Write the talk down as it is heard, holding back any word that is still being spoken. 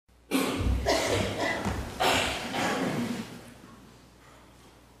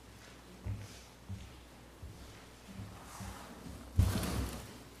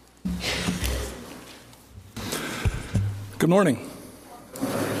Good morning.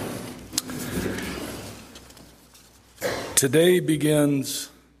 Today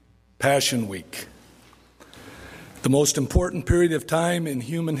begins Passion Week, the most important period of time in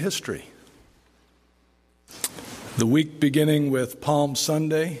human history. The week beginning with Palm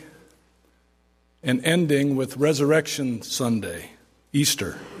Sunday and ending with Resurrection Sunday,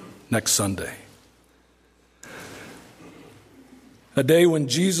 Easter, next Sunday. A day when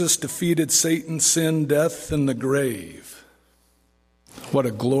Jesus defeated Satan, sin, death, and the grave. What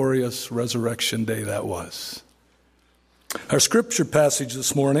a glorious resurrection day that was. Our scripture passage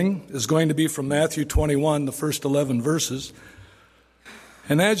this morning is going to be from Matthew 21, the first 11 verses.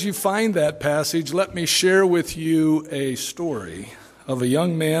 And as you find that passage, let me share with you a story of a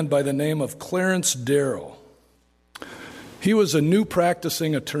young man by the name of Clarence Darrow. He was a new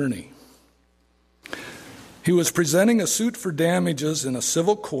practicing attorney. He was presenting a suit for damages in a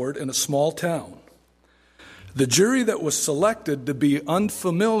civil court in a small town. The jury that was selected to be appeared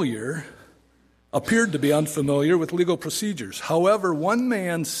to be unfamiliar with legal procedures. However, one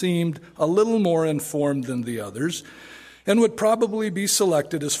man seemed a little more informed than the others and would probably be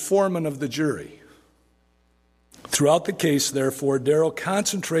selected as foreman of the jury. Throughout the case, therefore, Darrow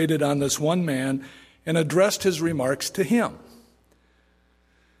concentrated on this one man and addressed his remarks to him.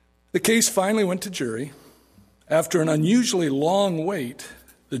 The case finally went to jury. After an unusually long wait,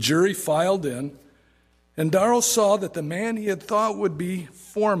 the jury filed in, and Darrow saw that the man he had thought would be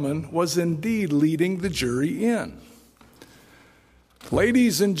foreman was indeed leading the jury in.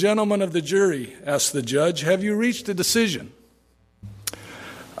 "Ladies and gentlemen of the jury," asked the judge, "have you reached a decision?"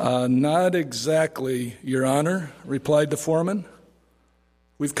 Not exactly, Your Honor," replied the foreman.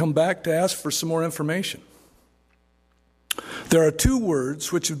 "We've come back to ask for some more information." There are two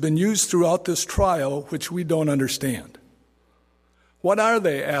words which have been used throughout this trial which we don't understand. "What are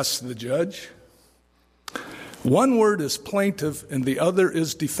they?" asked the judge. "One word is plaintiff and the other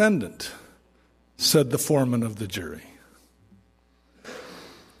is defendant," said the foreman of the jury.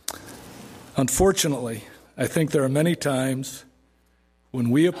 Unfortunately, I think there are many times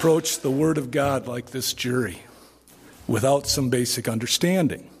when we approach the Word of God like this jury without some basic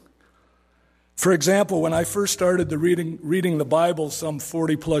understanding. For example, when I first started reading the Bible some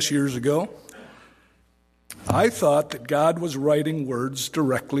 40 plus years ago, I thought that God was writing words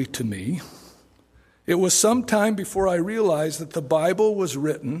directly to me. It was some time before I realized that the Bible was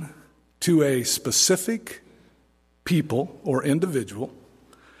written to a specific people or individual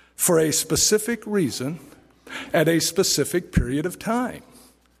for a specific reason at a specific period of time.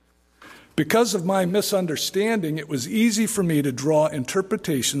 Because of my misunderstanding, it was easy for me to draw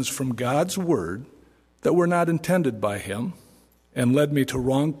interpretations from God's Word that were not intended by Him and led me to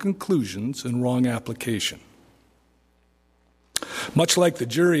wrong conclusions and wrong application. Much like the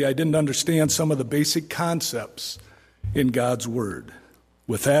jury, I didn't understand some of the basic concepts in God's Word.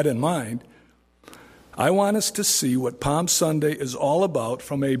 With that in mind, I want us to see what Palm Sunday is all about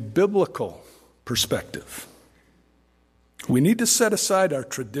from a biblical perspective. We need to set aside our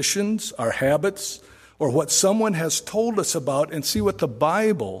traditions, our habits, or what someone has told us about and see what the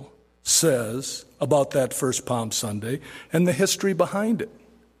Bible says about that first Palm Sunday and the history behind it.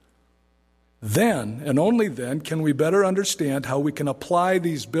 Then, and only then, can we better understand how we can apply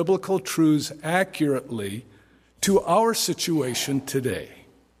these biblical truths accurately to our situation today.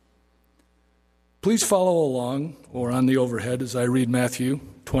 Please follow along or on the overhead as I read Matthew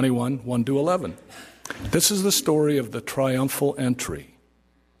 21, 1-11. This is the story of the triumphal entry.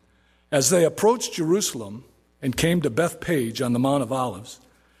 As they approached Jerusalem and came to Bethpage on the Mount of Olives,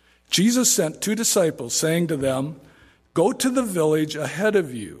 Jesus sent 2 disciples, saying to them, "Go to the village ahead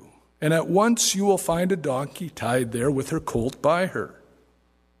of you, and at once you will find a donkey tied there with her colt by her.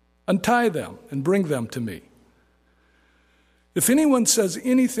 Untie them and bring them to me. If anyone says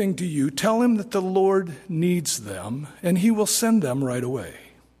anything to you, tell him that the Lord needs them, and he will send them right away."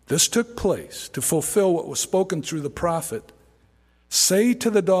 This took place to fulfill what was spoken through the prophet. "Say to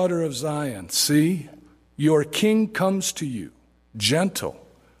the daughter of Zion, see, your king comes to you, gentle,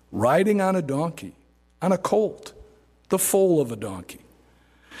 riding on a donkey, on a colt, the foal of a donkey."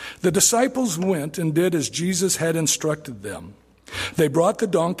 The disciples went and did as Jesus had instructed them. They brought the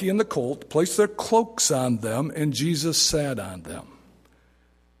donkey and the colt, placed their cloaks on them, and Jesus sat on them.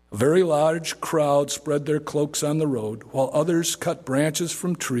 A very large crowd spread their cloaks on the road, while others cut branches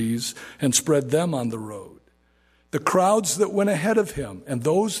from trees and spread them on the road. The crowds that went ahead of him and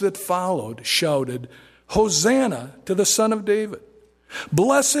those that followed shouted, "Hosanna to the Son of David!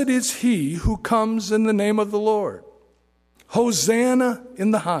 Blessed is he who comes in the name of the Lord! Hosanna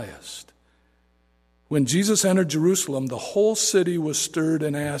in the highest!" When Jesus entered Jerusalem, the whole city was stirred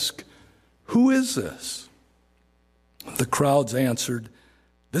and asked, "Who is this?" The crowds answered,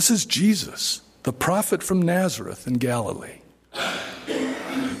 "This is Jesus, the prophet from Nazareth in Galilee."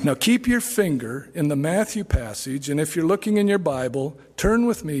 Now keep your finger in the Matthew passage, and if you're looking in your Bible, turn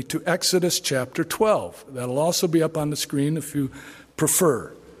with me to Exodus chapter 12. That'll also be up on the screen if you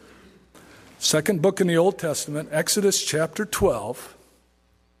prefer. Second book in the Old Testament, Exodus chapter 12.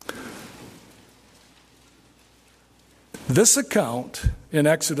 This account in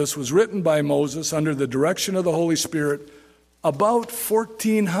Exodus was written by Moses under the direction of the Holy Spirit about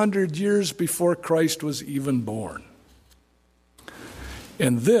 1,400 years before Christ was even born.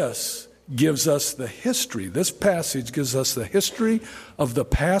 And this gives us the history. This passage gives us the history of the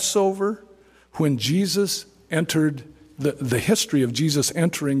Passover when Jesus entered, the history of Jesus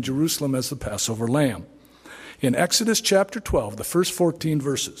entering Jerusalem as the Passover lamb. In Exodus chapter 12, the first 14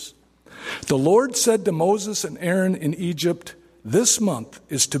 verses, the Lord said to Moses and Aaron in Egypt, "This month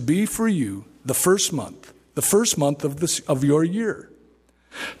is to be for you the first month of your year.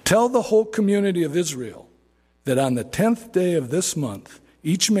 Tell the whole community of Israel that on the 10th day of this month,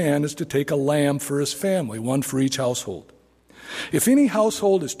 each man is to take a lamb for his family, one for each household. If any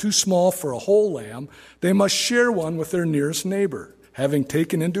household is too small for a whole lamb, they must share one with their nearest neighbor, having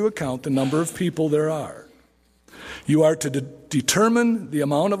taken into account the number of people there are. You are to determine the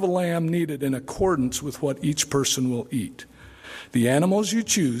amount of a lamb needed in accordance with what each person will eat. The animals you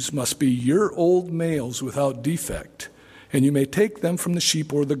choose must be year-old males without defect, and you may take them from the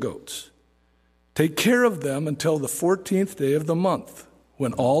sheep or the goats. Take care of them until the 14th day of the month,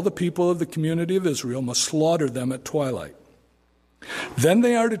 when all the people of the community of Israel must slaughter them at twilight. Then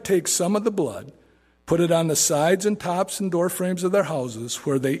they are to take some of the blood, put it on the sides and tops and door frames of their houses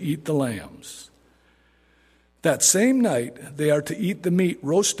where they eat the lambs. That same night they are to eat the meat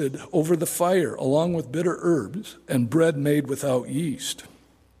roasted over the fire, along with bitter herbs and bread made without yeast.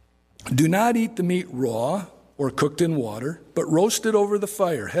 Do not eat the meat raw or cooked in water, but roast it over the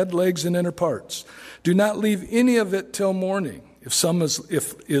fire, head, legs, and inner parts. Do not leave any of it till morning.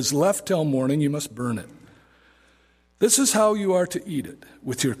 If is left till morning, you must burn it. This is how you are to eat it,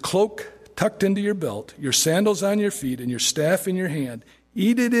 with your cloak tucked into your belt, your sandals on your feet, and your staff in your hand.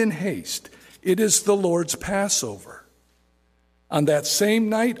 Eat it in haste. It is the Lord's Passover. On that same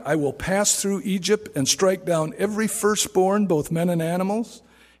night, I will pass through Egypt and strike down every firstborn, both men and animals,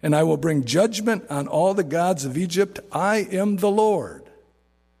 and I will bring judgment on all the gods of Egypt. I am the Lord.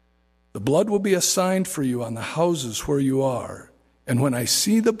 The blood will be a sign for you on the houses where you are. And when I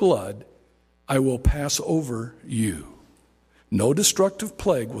see the blood, I will pass over you. No destructive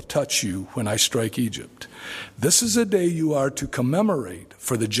plague will touch you when I strike Egypt. This is a day you are to commemorate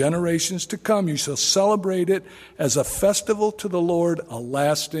for the generations to come. You shall celebrate it as a festival to the Lord, a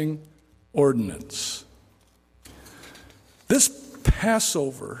lasting ordinance." This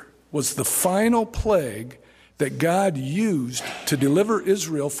Passover was the final plague that God used to deliver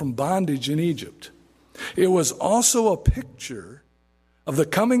Israel from bondage in Egypt. It was also a picture of the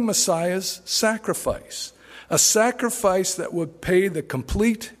coming Messiah's sacrifice, a sacrifice that would pay the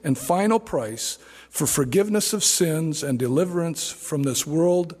complete and final price for forgiveness of sins and deliverance from this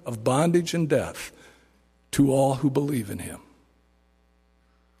world of bondage and death to all who believe in him.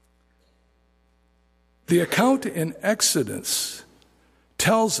 The account in Exodus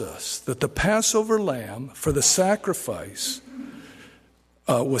tells us that the Passover lamb for the sacrifice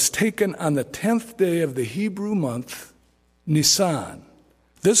was taken on the 10th day of the Hebrew month, Nisan.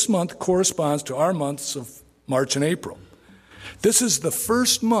 This month corresponds to our months of March and April. This is the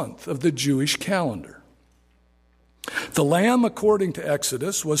first month of the Jewish calendar. The lamb, according to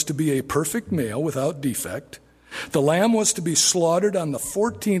Exodus, was to be a perfect male without defect. The lamb was to be slaughtered on the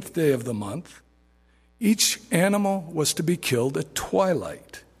 14th day of the month. Each animal was to be killed at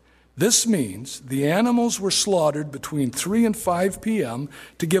twilight. This means the animals were slaughtered between 3 and 5 p.m.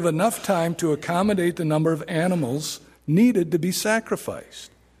 to give enough time to accommodate the number of animals needed to be sacrificed.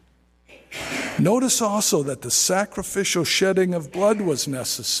 Notice also that the sacrificial shedding of blood was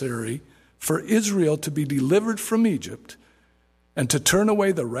necessary for Israel to be delivered from Egypt and to turn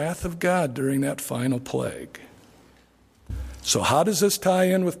away the wrath of God during that final plague. So how does this tie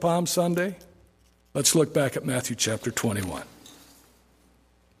in with Palm Sunday? Let's look back at Matthew chapter 21.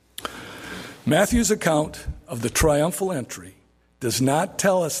 Matthew's account of the triumphal entry does not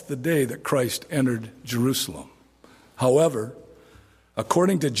tell us the day that Christ entered Jerusalem. However,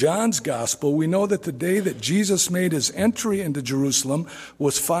 according to John's gospel, we know that the day that Jesus made his entry into Jerusalem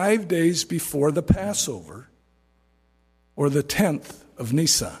was 5 days before the Passover, or the 10th of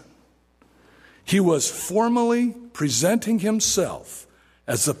Nisan. He was formally presenting himself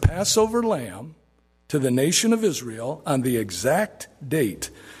as the Passover lamb to the nation of Israel on the exact date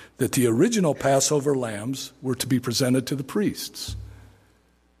that the original Passover lambs were to be presented to the priests.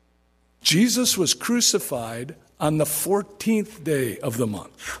 Jesus was crucified on the 14th day of the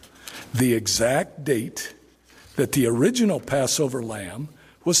month, the exact date that the original Passover lamb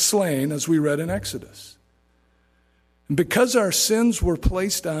was slain, as we read in Exodus. And because our sins were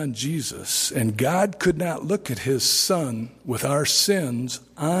placed on Jesus, and God could not look at his Son with our sins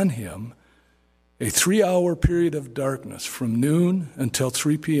on him, a 3-hour period of darkness from noon until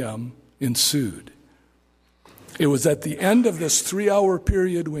 3 p.m. ensued. It was at the end of this 3-hour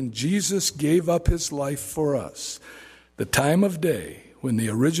period when Jesus gave up his life for us, the time of day when the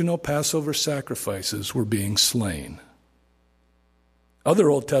original Passover sacrifices were being slain. Other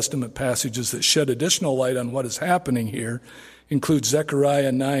Old Testament passages that shed additional light on what is happening here include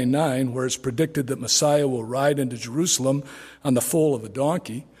Zechariah 9:9, where it's predicted that Messiah will ride into Jerusalem on the foal of a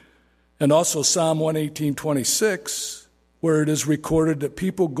donkey, and also Psalm 118:26, where it is recorded that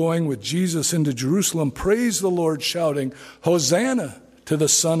people going with Jesus into Jerusalem praise the Lord, shouting, "Hosanna to the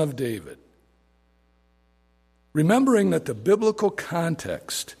Son of David." Remembering that the biblical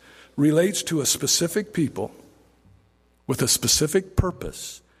context relates to a specific people with a specific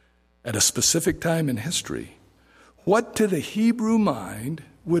purpose at a specific time in history, what to the Hebrew mind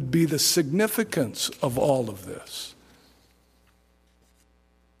would be the significance of all of this?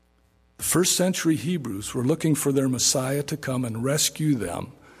 The first century Hebrews were looking for their Messiah to come and rescue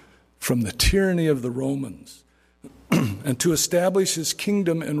them from the tyranny of the Romans and to establish his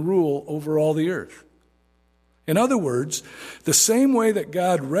kingdom and rule over all the earth. In other words, the same way that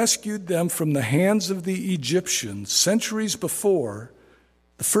God rescued them from the hands of the Egyptians centuries before,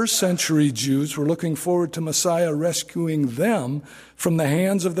 the first century Jews were looking forward to Messiah rescuing them from the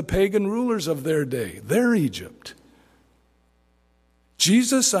hands of the pagan rulers of their day, their Egypt.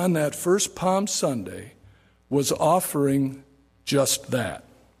 Jesus, on that first Palm Sunday, was offering just that.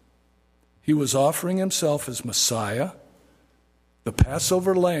 He was offering himself as Messiah, the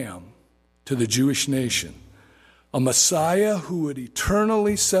Passover lamb, to the Jewish nation. A Messiah who would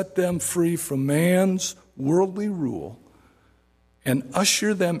eternally set them free from man's worldly rule and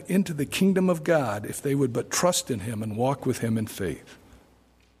usher them into the kingdom of God if they would but trust in him and walk with him in faith.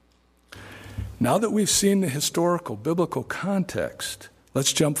 Now that we've seen the historical, biblical context,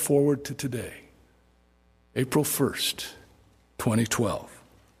 let's jump forward to today, April 1st, 2012.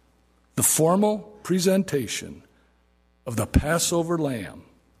 The formal presentation of the Passover lamb,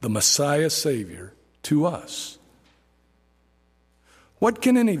 the Messiah Savior, to us. What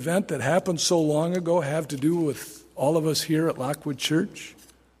can an event that happened so long ago have to do with all of us here at Lockwood Church?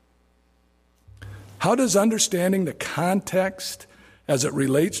 How does understanding the context as it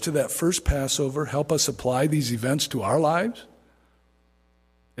relates to that first Passover help us apply these events to our lives?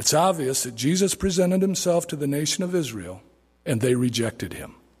 It's obvious that Jesus presented himself to the nation of Israel, and they rejected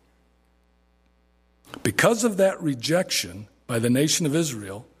him. Because of that rejection by the nation of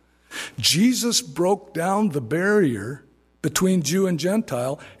Israel, Jesus broke down the barrier between Jew and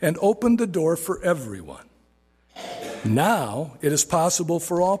Gentile and opened the door for everyone. Now it is possible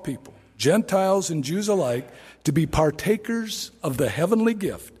for all people, Gentiles and Jews alike, to be partakers of the heavenly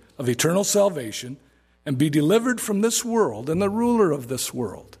gift of eternal salvation and be delivered from this world and the ruler of this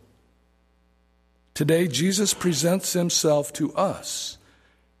world. Today, Jesus presents himself to us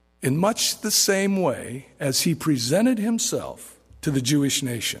in much the same way as he presented himself to the Jewish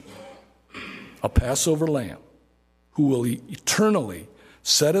nation, a Passover lamb who will eternally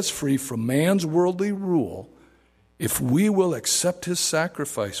set us free from man's worldly rule if we will accept his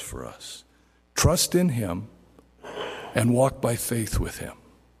sacrifice for us, trust in him, and walk by faith with him.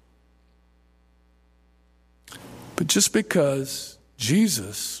 But just because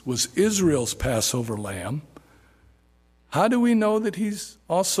Jesus was Israel's Passover lamb, how do we know that he's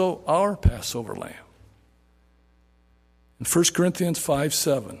also our Passover lamb? In 1 Corinthians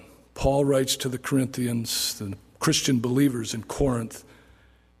 5:7, Paul writes to the Corinthians, the Christian believers in Corinth,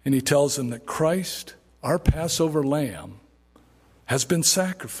 and he tells them that Christ, our Passover lamb, has been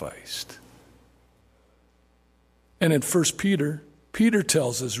sacrificed. And in 1 Peter, Peter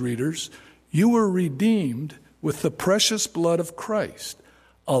tells his readers, you were redeemed with the precious blood of Christ,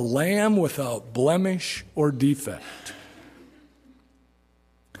 a lamb without blemish or defect.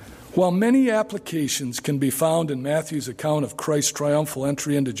 While many applications can be found in Matthew's account of Christ's triumphal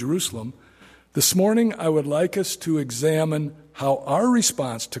entry into Jerusalem, this morning I would like us to examine how our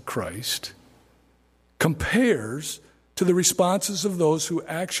response to Christ compares to the responses of those who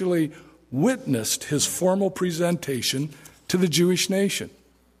actually witnessed his formal presentation to the Jewish nation.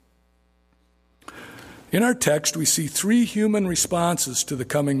 In our text, we see three human responses to the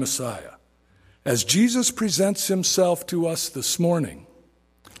coming Messiah. As Jesus presents himself to us this morning,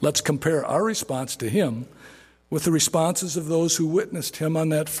 Let's compare our response to him with the responses of those who witnessed him on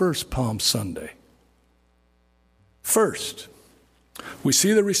that first Palm Sunday. First, we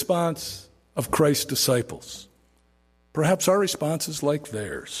see the response of Christ's disciples. Perhaps our response is like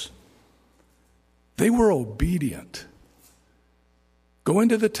theirs. They were obedient. Go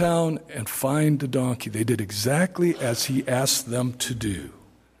into the town and find the donkey. They did exactly as he asked them to do.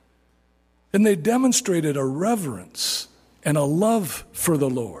 And they demonstrated a reverence and a love for the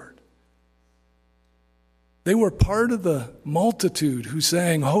Lord. They were part of the multitude who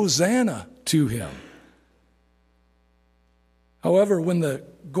sang Hosanna to him. However, when the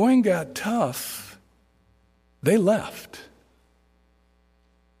going got tough, they left.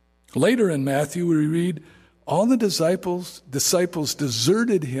 Later in Matthew, we read, all the disciples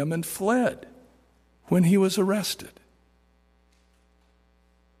deserted him and fled when he was arrested.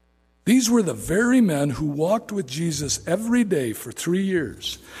 These were the very men who walked with Jesus every day for 3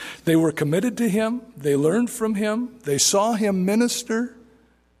 years. They were committed to him. They learned from him. They saw him minister.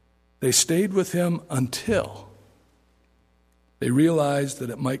 They stayed with him until they realized that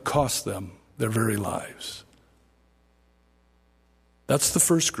it might cost them their very lives. That's the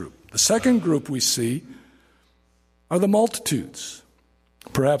first group. The second group we see are the multitudes.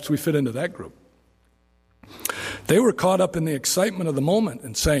 Perhaps we fit into that group. They were caught up in the excitement of the moment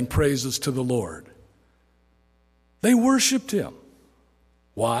and sang praises to the Lord. They worshiped him.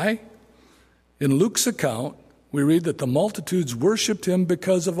 Why? In Luke's account, we read that the multitudes worshiped him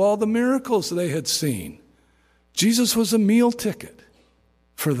because of all the miracles they had seen. Jesus was a meal ticket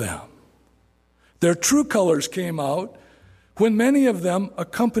for them. Their true colors came out when many of them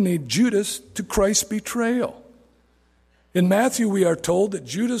accompanied Judas to Christ's betrayal. In Matthew, we are told that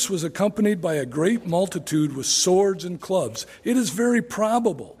Judas was accompanied by a great multitude with swords and clubs. It is very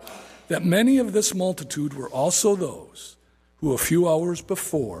probable that many of this multitude were also those who a few hours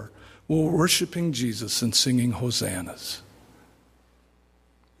before were worshiping Jesus and singing hosannas.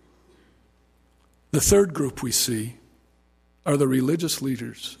 The third group we see are the religious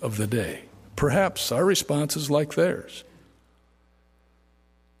leaders of the day. Perhaps our response is like theirs.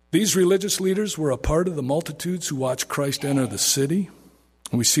 These religious leaders were a part of the multitudes who watched Christ enter the city.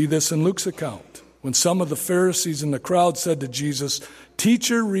 We see this in Luke's account, when some of the Pharisees in the crowd said to Jesus,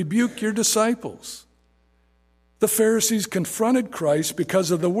 "Teacher, rebuke your disciples." The Pharisees confronted Christ because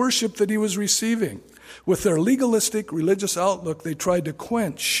of the worship that he was receiving. With their legalistic religious outlook, they tried to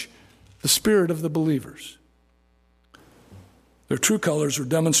quench the spirit of the believers. Their true colors were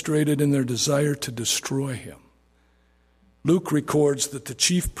demonstrated in their desire to destroy him. Luke records that the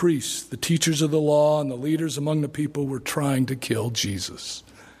chief priests, the teachers of the law, and the leaders among the people were trying to kill Jesus.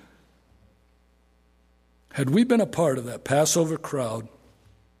 Had we been a part of that Passover crowd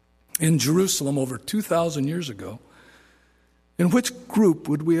in Jerusalem over 2,000 years ago, in which group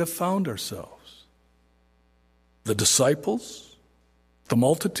would we have found ourselves? The disciples? The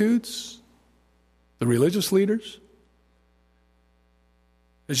multitudes? The religious leaders?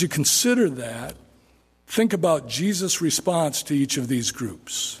 As you consider that, think about Jesus' response to each of these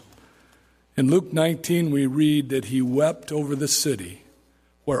groups. In Luke 19, we read that he wept over the city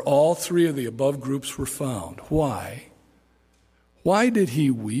where all three of the above groups were found. Why? Why did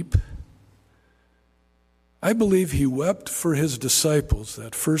he weep? I believe he wept for his disciples,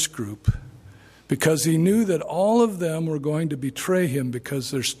 that first group, because he knew that all of them were going to betray him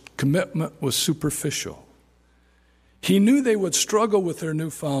because their commitment was superficial. He knew they would struggle with their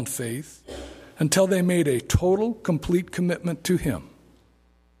newfound faith until they made a total, complete commitment to him.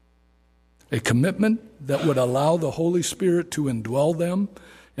 A commitment that would allow the Holy Spirit to indwell them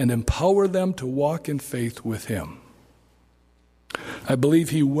and empower them to walk in faith with him. I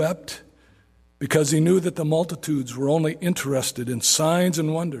believe he wept because he knew that the multitudes were only interested in signs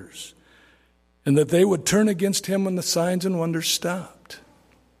and wonders, and that they would turn against him when the signs and wonders stopped.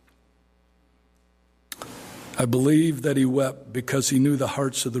 I believe that he wept because he knew the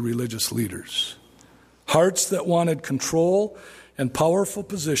hearts of the religious leaders. Hearts that wanted control and powerful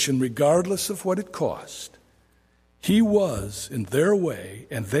position regardless of what it cost. He was in their way,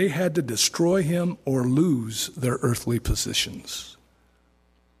 and they had to destroy him or lose their earthly positions.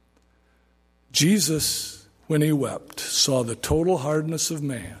 Jesus, when he wept, saw the total hardness of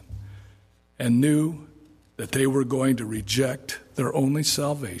man and knew that they were going to reject their only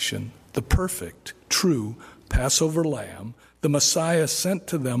salvation, the perfect, true Passover lamb, the Messiah sent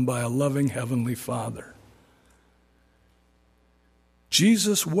to them by a loving heavenly Father.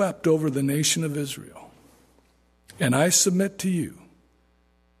 Jesus wept over the nation of Israel, and I submit to you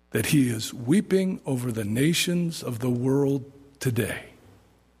that he is weeping over the nations of the world today.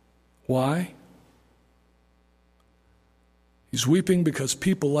 Why? He's weeping because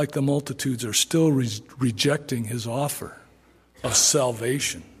people like the multitudes are still rejecting his offer of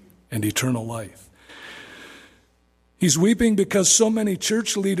salvation and eternal life. He's weeping because so many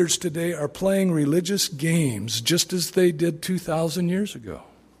church leaders today are playing religious games just as they did 2,000 years ago.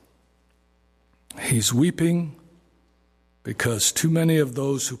 He's weeping because too many of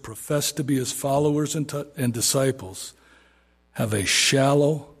those who profess to be his followers and disciples have a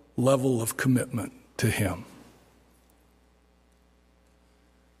shallow level of commitment to him.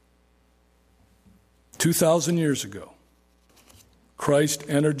 2,000 years ago, Christ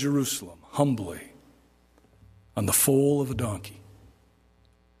entered Jerusalem humbly on the foal of a donkey.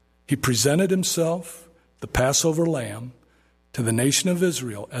 He presented himself, the Passover lamb, to the nation of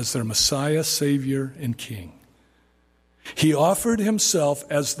Israel as their Messiah, Savior, and King. He offered himself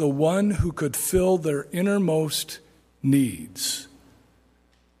as the one who could fill their innermost needs.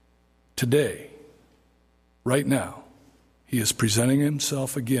 Today, right now, he is presenting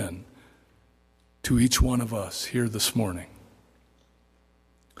himself again to each one of us here this morning.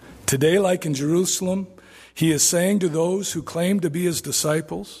 Today, like in Jerusalem, he is saying to those who claim to be his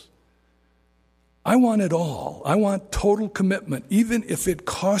disciples, I want it all. I want total commitment, even if it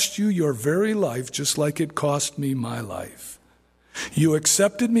cost you your very life, just like it cost me my life. You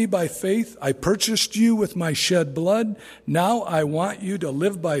accepted me by faith. I purchased you with my shed blood. Now I want you to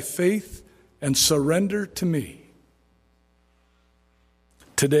live by faith and surrender to me.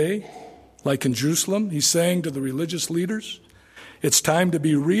 Today, like in Jerusalem, he's saying to the religious leaders, it's time to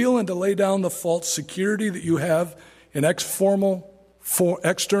be real and to lay down the false security that you have in external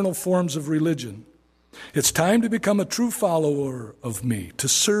forms of religion. It's time to become a true follower of me, to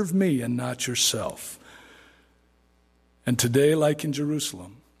serve me and not yourself. And today, like in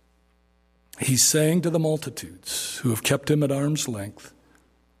Jerusalem, he's saying to the multitudes who have kept him at arm's length,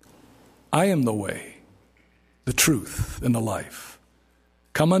 I am the way, the truth, and the life.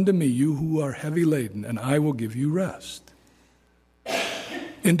 Come unto me, you who are heavy laden, and I will give you rest.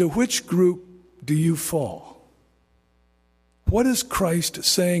 Into which group do you fall? What is Christ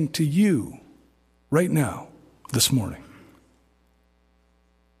saying to you right now, this morning?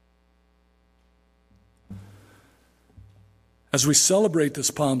 As we celebrate this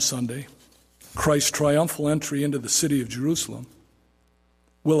Palm Sunday, Christ's triumphal entry into the city of Jerusalem,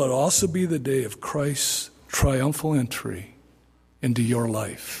 will it also be the day of Christ's triumphal entry into your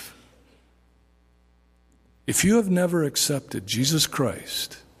life? If you have never accepted Jesus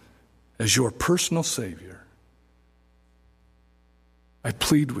Christ as your personal Savior, I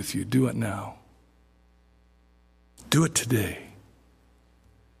plead with you, do it now. Do it today.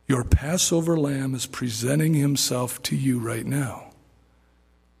 Your Passover lamb is presenting himself to you right now.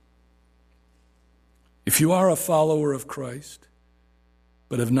 If you are a follower of Christ,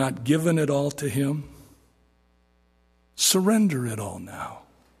 but have not given it all to him, surrender it all now.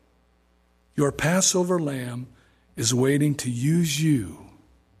 Your Passover lamb is waiting to use you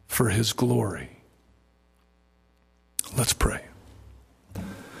for his glory. Let's pray.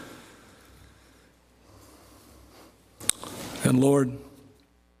 And Lord,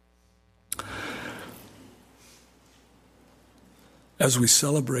 as we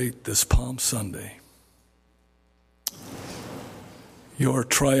celebrate this Palm Sunday, your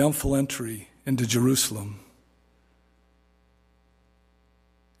triumphal entry into Jerusalem,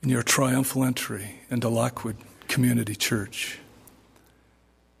 and your triumphal entry into Lockwood Community Church,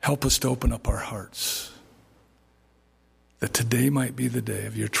 help us to open up our hearts, that today might be the day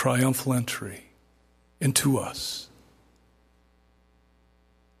of your triumphal entry into us,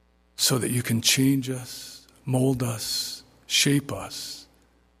 so that you can change us, mold us, shape us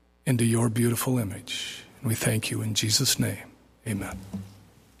into your beautiful image. And we thank you in Jesus' name. Amen.